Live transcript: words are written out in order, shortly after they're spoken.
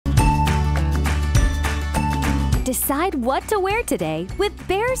Decide what to wear today with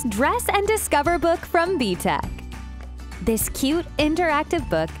Bear's Dress and Discover book from VTech. This cute, interactive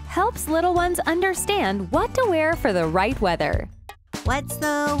book helps little ones understand what to wear for the right weather. What's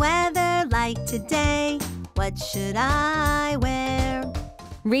the weather like today? What should I wear?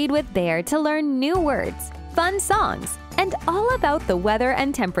 Read with Bear to learn new words, fun songs, and all about the weather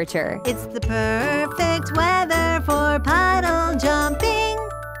and temperature. It's the perfect weather for puddle jumping.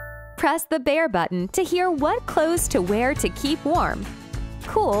 Press the Bear button to hear what clothes to wear to keep warm,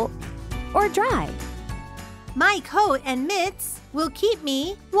 cool, or dry. My coat and mitts will keep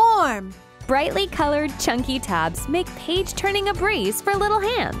me warm. Brightly colored, chunky tabs make page turning a breeze for little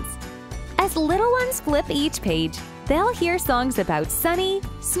hands. As little ones flip each page, they'll hear songs about sunny,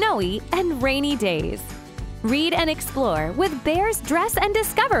 snowy, and rainy days. Read and explore with Bear's Dress and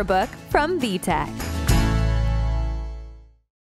Discover book from VTech.